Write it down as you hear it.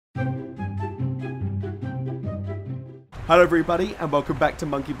Hello everybody and welcome back to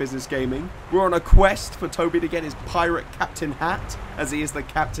Monkey Business Gaming. We're on a quest for Toby to get his pirate captain hat, as he is the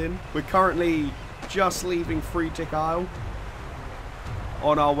captain. We're currently just leaving GrowlGate Isle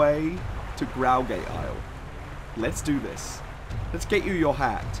on our way to GrowlGate Isle. Let's do this. Let's get you your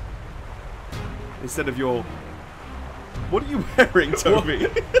hat. Instead of your... What are you wearing, Toby?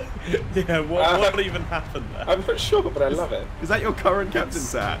 Yeah, what even happened there? I'm not sure, but I love it. Is that your current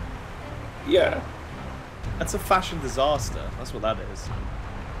captain's hat? Yeah. That's a fashion disaster. That's what that is.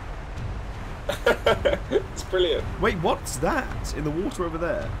 It's brilliant. Wait, what's that in the water over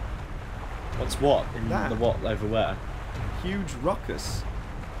there? What's what? In That. the what over where? Huge ruckus.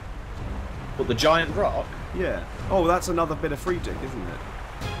 What, the giant rock? Yeah. Oh, that's another bit of GrowlGate, isn't it?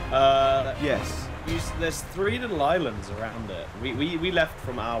 Yes. There's 3 little islands around it. We left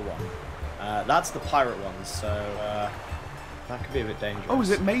from our one. That's the pirate one, so that could be a bit dangerous. Oh,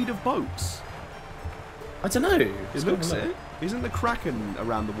 is it made of boats? I don't know. It looks it. Isn't the Kraken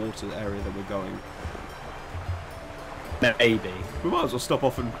around the water area that we're going? Maybe. We might as well stop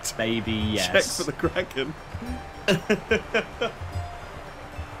off and Maybe yes. check for the Kraken.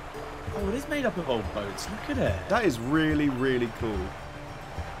 Oh, it is made up of old boats. Look at it. That is really, really cool.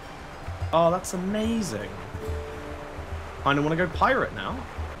 Oh, that's amazing. Kind of want to go pirate now.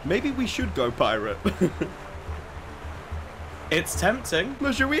 Maybe we should go pirate. It's tempting.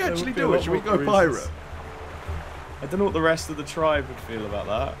 No, should we actually would be do a it? lot Should we more go reasons. pirate? I don't know what the rest of the tribe would feel about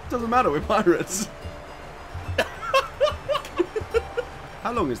that. Doesn't matter, we're pirates.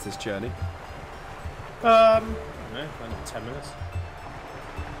 How long is this journey? I don't know, like 10 minutes.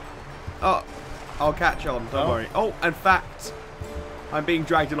 Oh, I'll catch on, don't worry. Oh, in fact, I'm being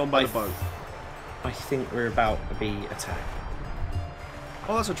dragged along by the boat. I think we're about to be attacked.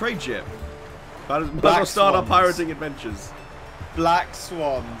 Oh, that's a trade ship. Might as Black well start our swans. pirating adventures. Black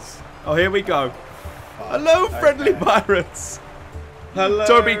swans. Oh, here we go. Hello, friendly Okay. pirates. Hello,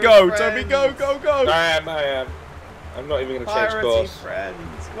 Toby, go. friends. Toby, go, go, go. I am. I'm not even going to change Piratey course.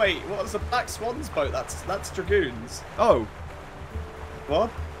 friends. Wait, what's a Black Swans boat? That's dragoons. Oh. What?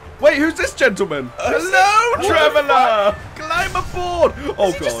 Wait, who's this gentleman? Hello, What traveller. Climb aboard.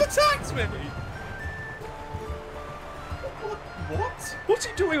 Oh, He God. just attacked me. What? What's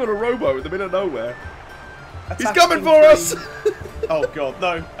he doing on a rowboat in the middle of nowhere? He's Attacking coming for us. Oh God,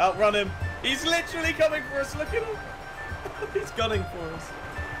 no! Outrun him! He's literally coming for us. Look at him! He's gunning for us.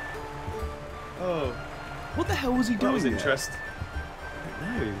 Oh, What the hell was he that doing was there? interesting.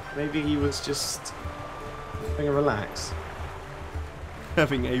 I don't know. Maybe he was just having a relax.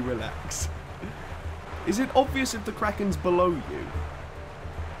 Having a relax. Is it obvious if the Kraken's below you?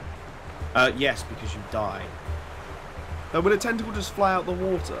 Yes, because you die. Would a tentacle just fly out the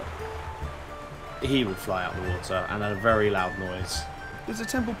water? He will fly out the water and at a very loud noise. There's a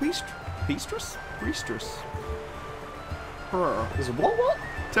temple priestess? Priestess. Her. There's a what?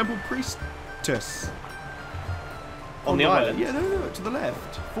 Temple priestess. On the island? Yeah, no, to the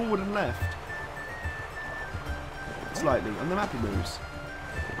left. Forward and left. Slightly. On the map it moves.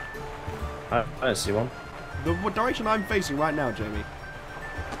 I don't see one. The direction I'm facing right now, Jamie.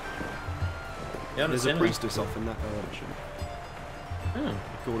 Yeah, There's a priestess off in that direction. Oh.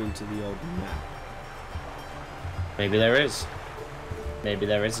 According to the old map. Maybe there is. Maybe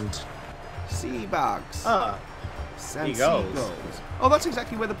there isn't. Sea bugs. Ah. And Seagulls. seagulls. Oh, that's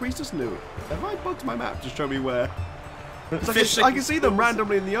exactly where the priestess knew. Have I bugged my map to show me where? It's like Fishing I can see them schools.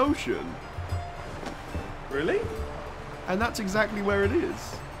 randomly in the ocean. Really? And that's exactly where it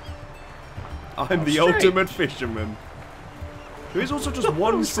is. I'm the strange. ultimate fisherman. There is also just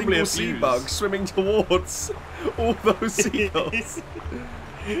one was probably single a sea fuse. bug swimming towards all those seagulls.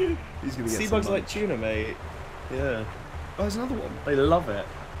 He's gonna get Sea some bugs like lunch. tuna, mate. Yeah. Oh, there's another one. They love it.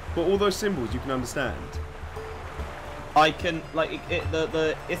 But all those symbols you can understand. I can, like,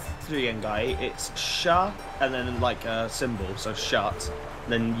 the Ithrian guy, it's sha, and then, like, a symbol, so shut,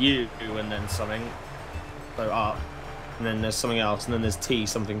 then you, and then something, so up, and then there's something else, and then there's T,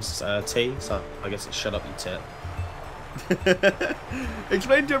 something's T, so I guess it's shut up, you tit.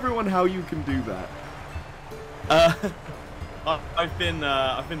 Explain to everyone how you can do that. I've been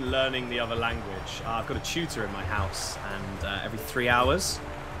learning the other language. I've got a tutor in my house, and every 3 hours,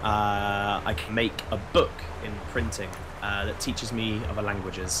 I can make a book in printing that teaches me other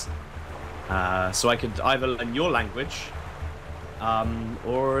languages. So I could either learn your language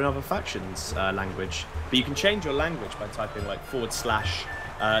or another faction's language. But you can change your language by typing like /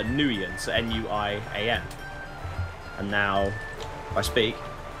 Nuian, so Nuian. And now, if I speak,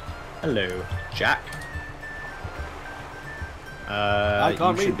 hello, Jack. I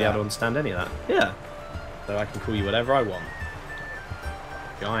can't you should read be able that. to understand any of that. Yeah. So I can call you whatever I want.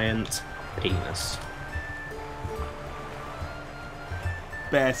 Giant penis.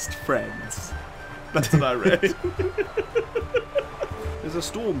 best friends. That's what I read. There's a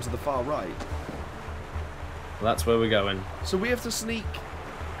storm to the far right. Well, that's where we're going. So we have to sneak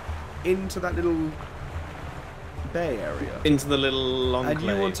into that little bay area. Into the little enclave. And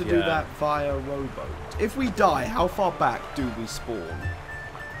you want to do that via rowboat. If we die, how far back do we spawn?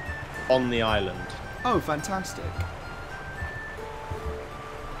 On the island. Oh, fantastic.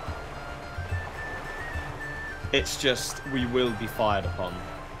 It's just, we will be fired upon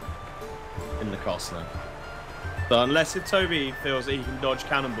in the Costner. So unless if Toby feels that he can dodge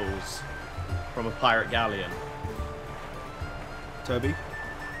cannonballs from a pirate galleon. Toby,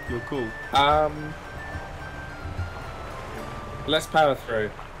 you're cool. Let's power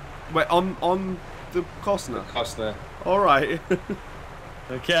through. Wait, on the Costner? Costner. Alright.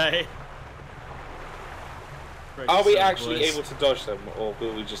 Okay. Are we actually able to dodge them, or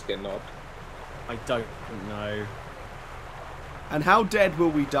will we just get knocked? I don't know. And how dead will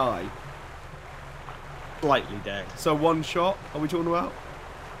we die? Slightly dead. So one shot, are we talking about?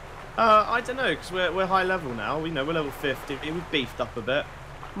 I don't know, because we're high level now. We know we're level 50. We've beefed up a bit.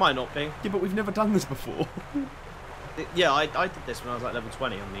 Might not be. Yeah, but we've never done this before. Yeah, I did this when I was like level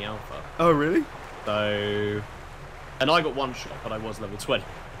 20 on the alpha. Oh, really? So... And I got one shot, but I was level 20.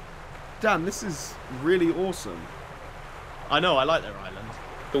 Dan, this is really awesome. I know, I like their island.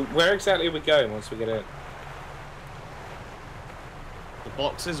 So where exactly are we going once we get in? The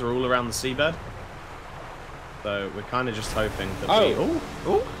boxes are all around the seabed. So we're kind of just hoping that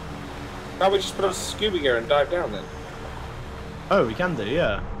Oh, we just put on scuba gear and dive down then? Oh, we can do,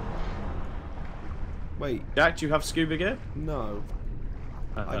 yeah. Wait, Jack, do you have scuba gear? no.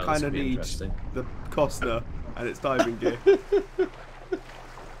 I this kind will of be need interesting. the Costner and its diving gear.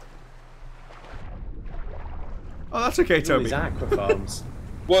 Oh, that's okay, All Toby. these aqua farms.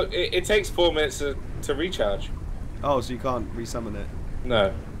 Well, it takes 4 minutes to recharge. Oh, so you can't resummon it.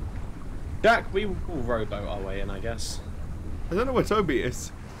 No. Jack, we will rowboat our way in, I guess. I don't know where Toby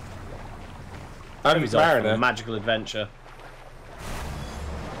is. I'm Toby's off on a Mariner. magical adventure.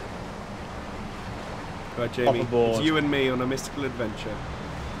 Right, Jamie. Hop aboard. It's you and me on a mystical adventure.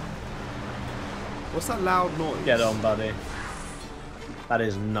 What's that loud noise? Get on, buddy. That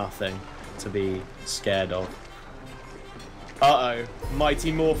is nothing to be scared of. Uh-oh.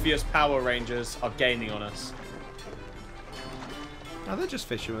 Mighty Morpheus Power Rangers are gaining on us. Oh, they're just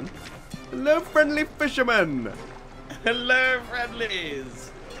fishermen. Hello, friendly fishermen! Hello, friendlies!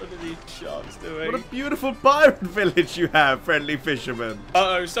 What are these sharks doing? What a beautiful pirate village you have, friendly fishermen.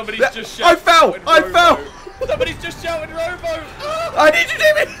 Uh-oh, somebody's There- just I shouting. fell! I fell! Somebody's just shouting rowboat! I need you,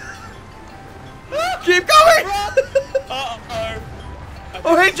 Jamie! Keep going! Uh-oh.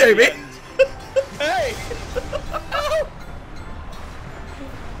 Oh, hey, Jamie! Hey!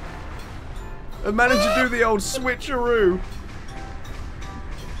 I managed to do the old switcheroo.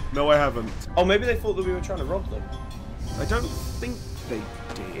 No, I haven't. Oh, maybe they thought that we were trying to rob them. I don't think they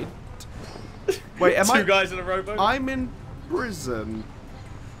did. Wait, am Two guys in a rowboat? I'm in prison.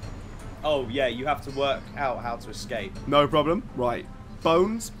 Oh, yeah, you have to work out how to escape. No problem. Right.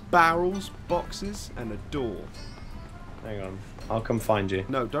 Bones, barrels, boxes, and a door. Hang on. I'll come find you.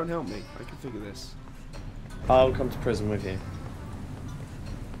 No, don't help me. I can figure this. I'll come to prison with you.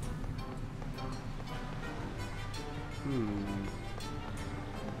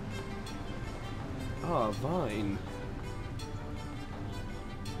 Ah, vine.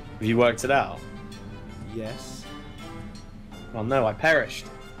 Have you worked it out? Yes. Well, no, I perished.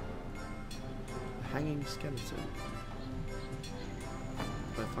 A hanging skeleton.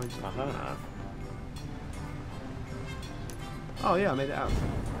 If I find something. Aha. Oh yeah, I made it out.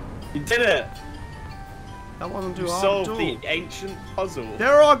 You did it! That wasn't too You hard solved at all. the ancient puzzle.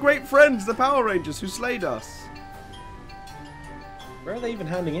 There are our great friends, the Power Rangers, who slayed us. Where are they even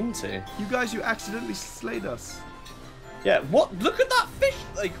handing into? You guys, you accidentally slayed us. Yeah, what? Look at that fish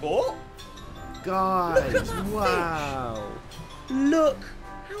they caught! Guys, wow. Look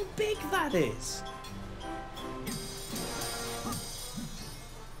how big that is!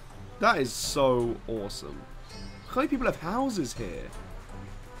 That is so awesome. How many people have houses here?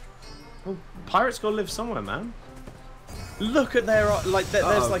 Well, pirates gotta live somewhere, man. Look at their, like,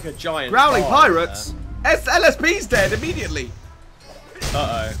 there's like a giant Growling bar pirates? LSP's dead immediately. there.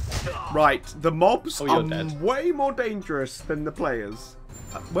 Uh-oh. Right, the mobs Oh, you're are dead. way more dangerous than the players.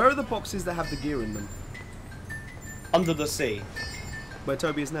 Where are the boxes that have the gear in them? Under the sea. Where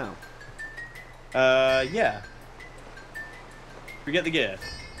Toby is now? Yeah. We get the gear.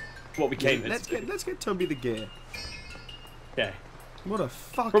 What we came in let's to do. get Toby the gear. Okay. What a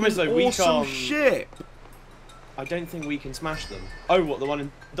fucking Problem is, though, we awesome can't- ship. I don't think we can smash them. Oh, what, the one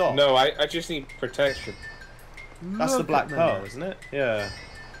in the dock? No, I just need protection. That's the Look Black at that. Pearl, isn't it? Yeah.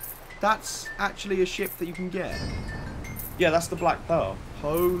 That's actually a ship that you can get. Yeah, that's the Black Pearl.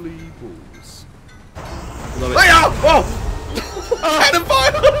 Holy balls. Although Hey, it's- oh!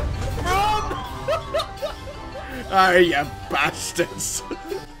 Run! Oh, you bastards.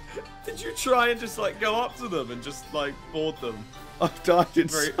 Did you try and just like go up to them and just like board them? I've died in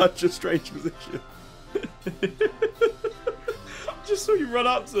Very- such a strange position. Just saw you run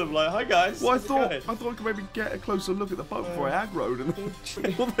up to them like, hi guys. Well, I how's it thought going?" I could maybe get a closer look at the boat before I aggroed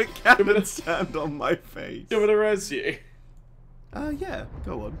and all the cannons stand on my face. Do you want me to res you? Yeah,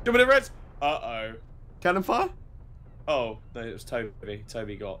 go on. Do you want me to res? Uh-oh. Cannon fire? Oh, no, it was Toby.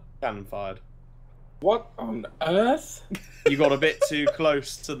 Toby got cannon fired. What on earth? You got a bit too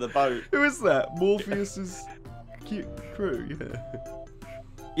close to the boat. Who is that? Morpheus's cute crew, yeah.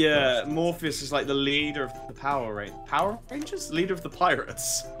 Yeah, Morpheus is like the leader of the Power Rangers? Leader of the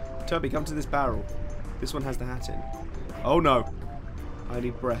pirates. Toby, come to this barrel. This one has the hat in. Oh no. I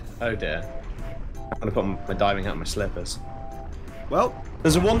need breath. Oh dear. I'm gonna put my diving hat on my slippers. Well.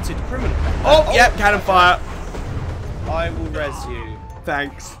 There's a wanted criminal. Oh, yep, cannon fire. I will res you.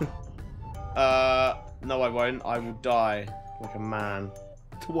 Thanks. No I won't. I will die like a man.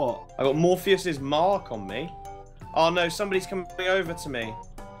 To what? I got Morpheus's mark on me. Oh no, somebody's coming over to me.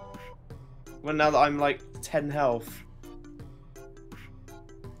 Well, now that I'm like 10 health.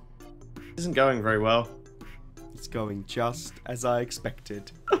 Isn't going very well. It's going just as I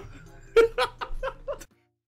expected.